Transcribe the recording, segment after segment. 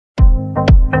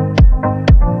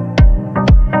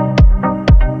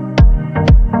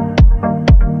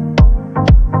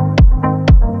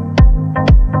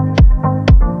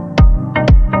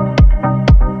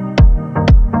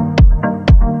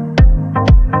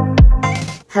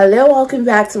Hello, welcome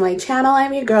back to my channel.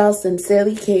 I'm your girl,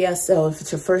 SINCERELYKSO. If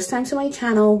it's your first time to my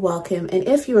channel, welcome. And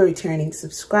if you're a returning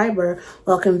subscriber,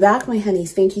 welcome back, my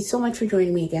honeys. Thank you so much for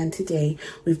joining me again today.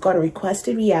 We've got a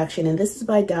requested reaction, and this is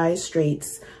by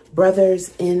STRAITS,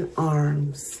 Brothers in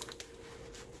Arms.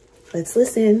 Let's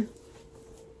listen.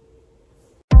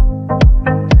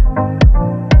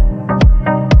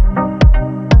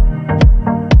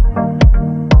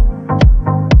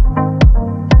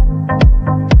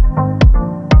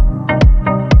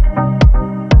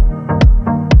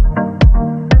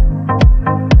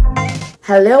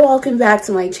 Hello, welcome back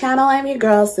to my channel. I'm your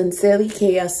girl,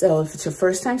 SINCERELYKSO. If it's your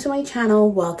first time to my channel,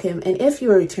 welcome. And if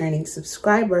you're a returning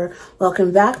subscriber,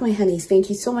 welcome back, my honeys. Thank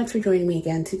you so much for joining me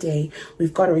again today.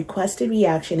 We've got a requested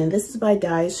reaction, and this is by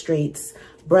STRAITS,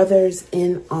 Brothers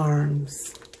in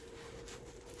Arms.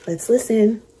 Let's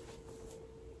listen.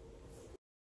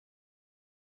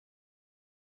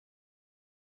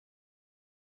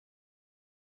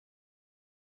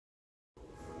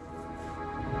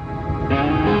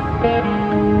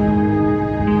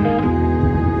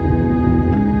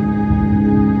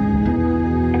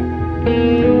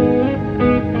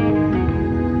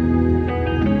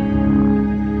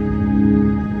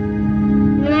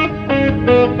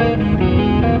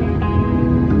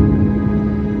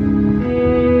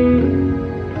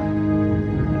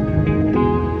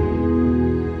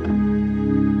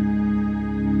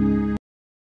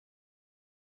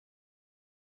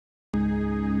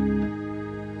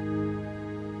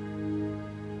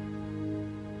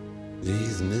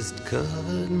 These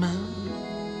mist-covered mountains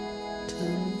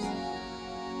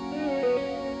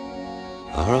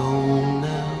are a home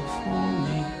now for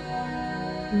me.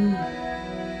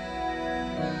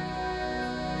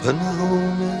 But my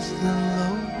home is the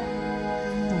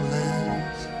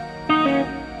lowlands,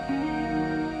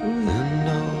 and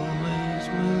always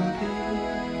will be.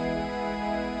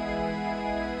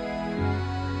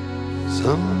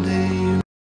 Someday you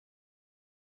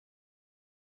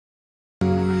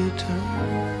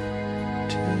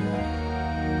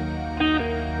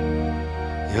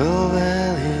your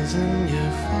valleys and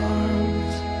your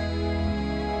farms,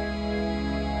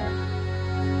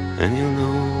 and you'll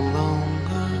no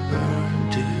longer burn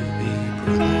to be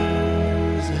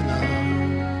brothers in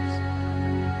arms.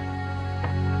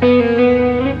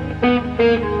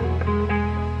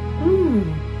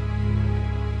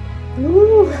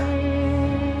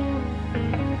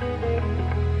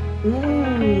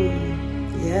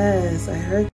 Yes, I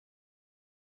heard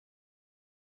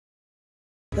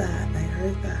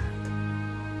that.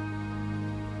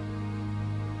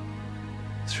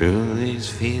 Through these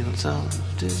fields of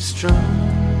destruction,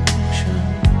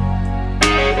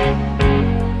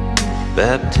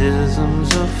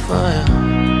 baptisms of fire,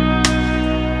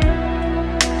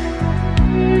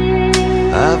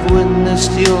 I've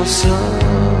witnessed your suffering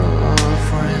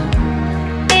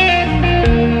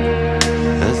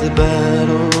as the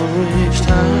battle raged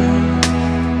high,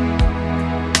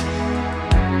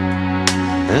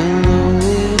 and though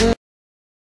it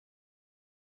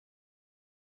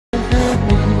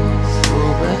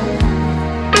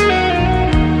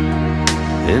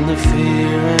in the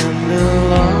fear and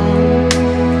alarm,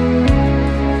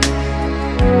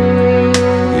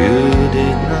 you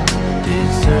did not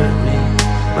desert me,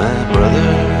 my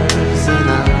brothers in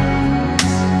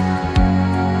arms.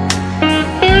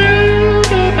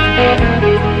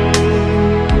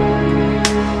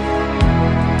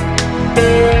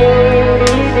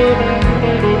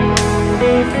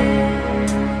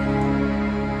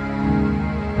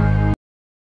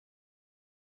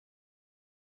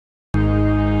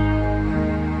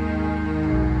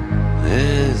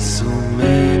 There's so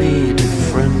many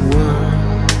different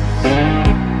worlds,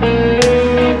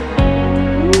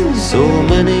 so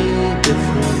many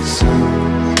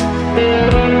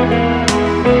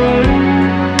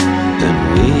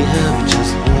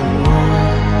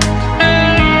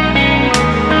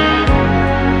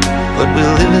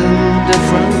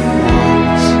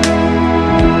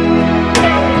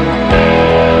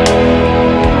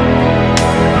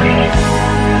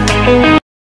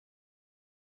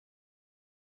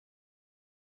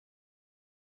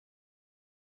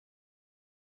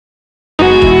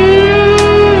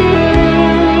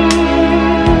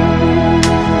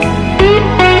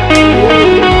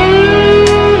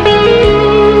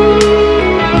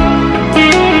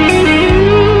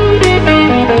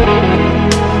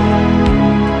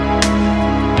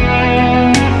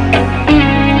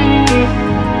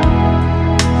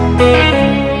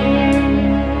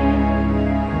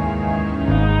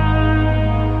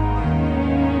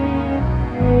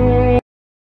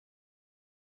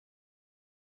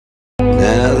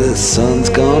sun's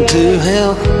gone to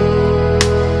hell.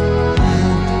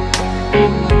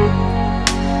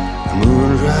 The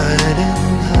moon's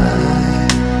riding high.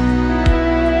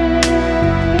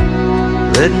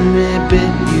 Let me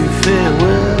bid you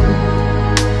farewell.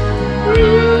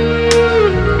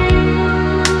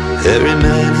 Every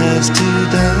man has to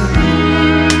die,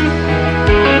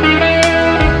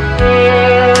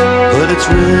 but it's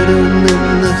written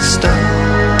in the stars.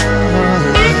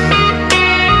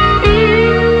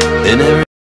 In every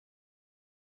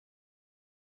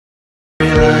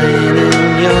line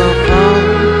in your palm,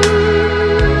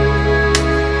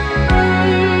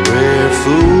 we're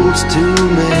fools to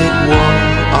make war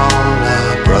on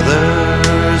our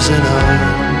brothers in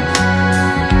arms.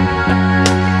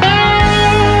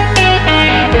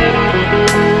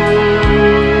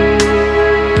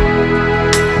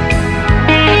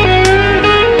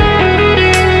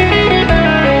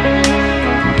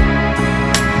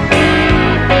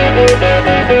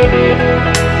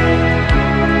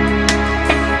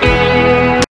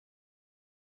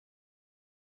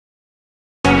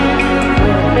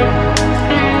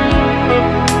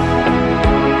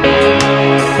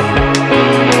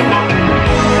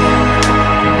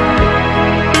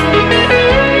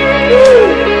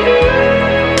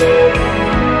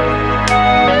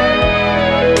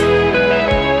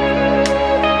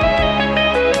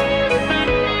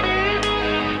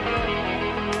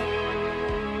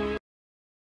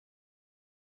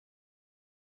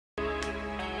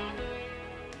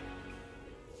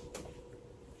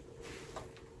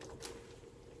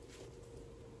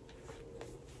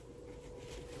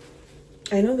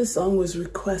 I know the song was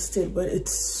requested, but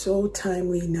it's so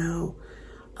timely now.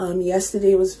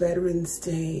 Yesterday was Veterans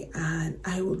Day, and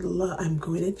I'm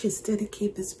going to just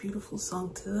dedicate this beautiful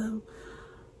song to them.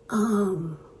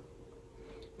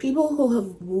 People who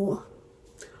have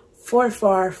fought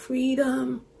for our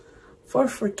freedom,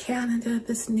 fought for Canada,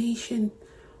 this nation,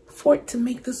 fought to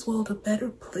make this world a better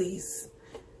place.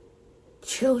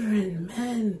 Children,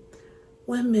 men,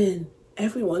 women,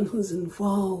 everyone who's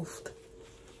involved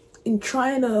in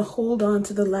trying to hold on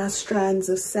to the last strands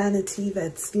of sanity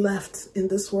that's left in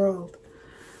this world.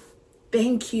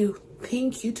 Thank you.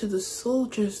 Thank you to the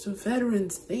soldiers, the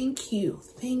veterans. Thank you.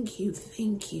 Thank you.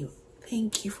 Thank you.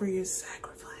 Thank you for your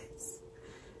sacrifice.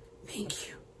 Thank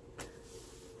you.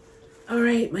 All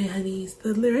right, my honeys,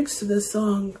 the lyrics to the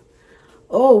song.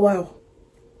 Oh, wow.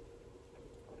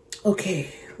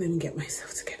 Okay, let me get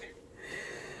myself together.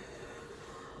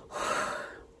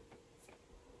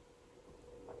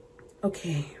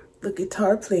 Okay, the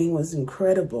guitar playing was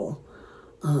incredible.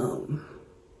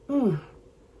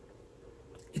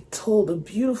 It told a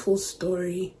beautiful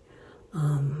story.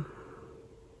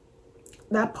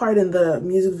 That part in the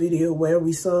music video where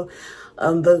we saw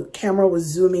the camera was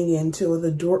zooming into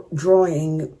the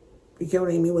drawing, you get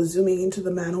what I mean, was zooming into the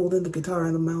man holding the guitar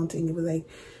and the mounting. It was like,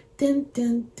 dun,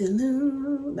 dun, dun,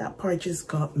 dun. That part just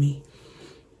got me.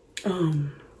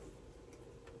 The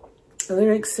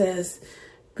lyric says,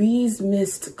 "These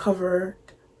mist-covered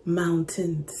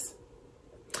mountains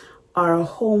are a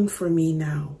home for me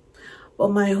now,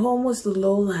 but my home was the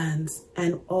lowlands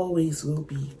and always will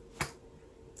be."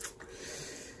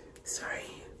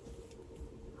 Sorry,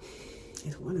 I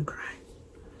don't want to cry.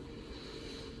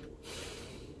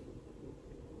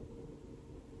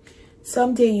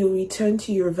 Someday you'll return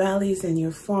to your valleys and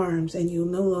your farms, and you'll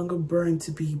no longer burn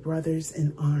to be brothers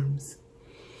in arms.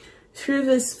 Through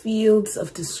this fields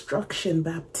of destruction,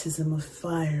 baptism of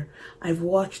fire, I've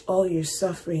watched all your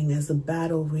suffering as the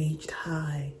battle raged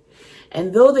high.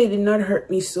 And though they did not hurt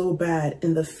me so bad,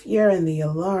 in the fear and the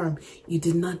alarm, you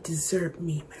did not desert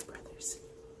me, my brothers.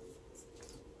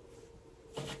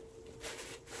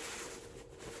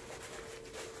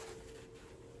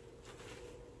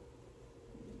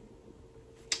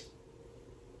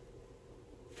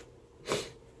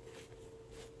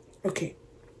 Okay.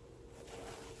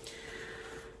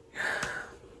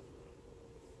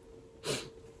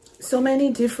 So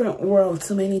many different worlds,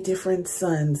 so many different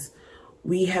suns.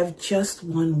 We have just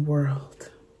one world,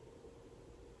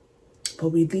 but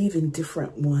we live in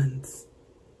different ones.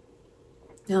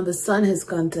 Now the sun has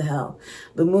gone to hell.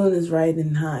 The moon is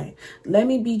riding high. Let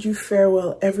me bid you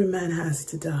farewell, every man has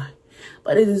to die.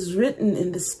 But it is written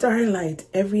in the starlight,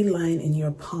 every line in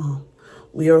your palm.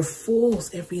 We are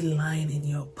fools, every line in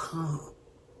your palm.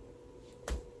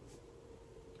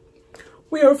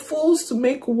 We are fools to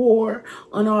make war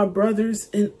on our brothers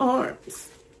in arms.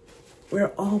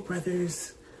 We're all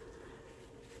brothers.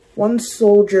 One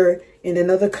soldier in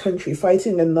another country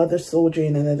fighting another soldier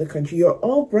in another country. You're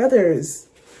all brothers.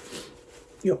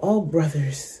 You're all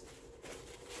brothers.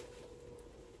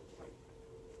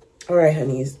 All right,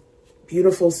 honeys.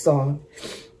 Beautiful song.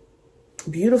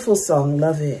 Beautiful song.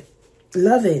 Love it.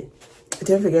 Love it.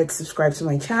 Don't forget to subscribe to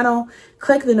my channel.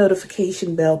 Click the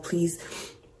notification bell, please.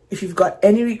 If you've got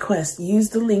any requests, use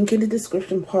the link in the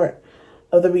description part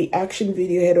of the reaction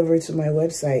video. Head over to my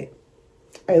website.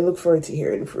 I look forward to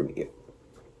hearing from you.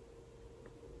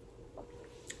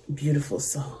 Beautiful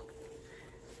song.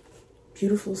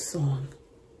 Beautiful song.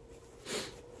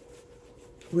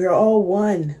 We're all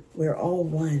one. We're all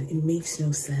one. It makes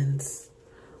no sense.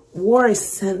 War is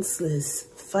senseless.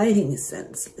 Fighting is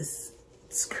senseless.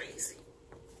 It's crazy.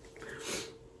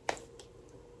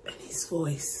 And his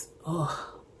voice.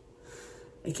 Oh,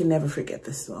 I can never forget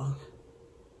this song.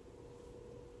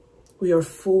 We are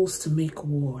fools to make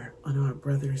war on our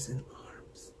brothers in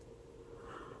arms.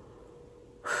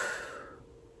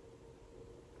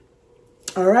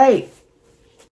 All right.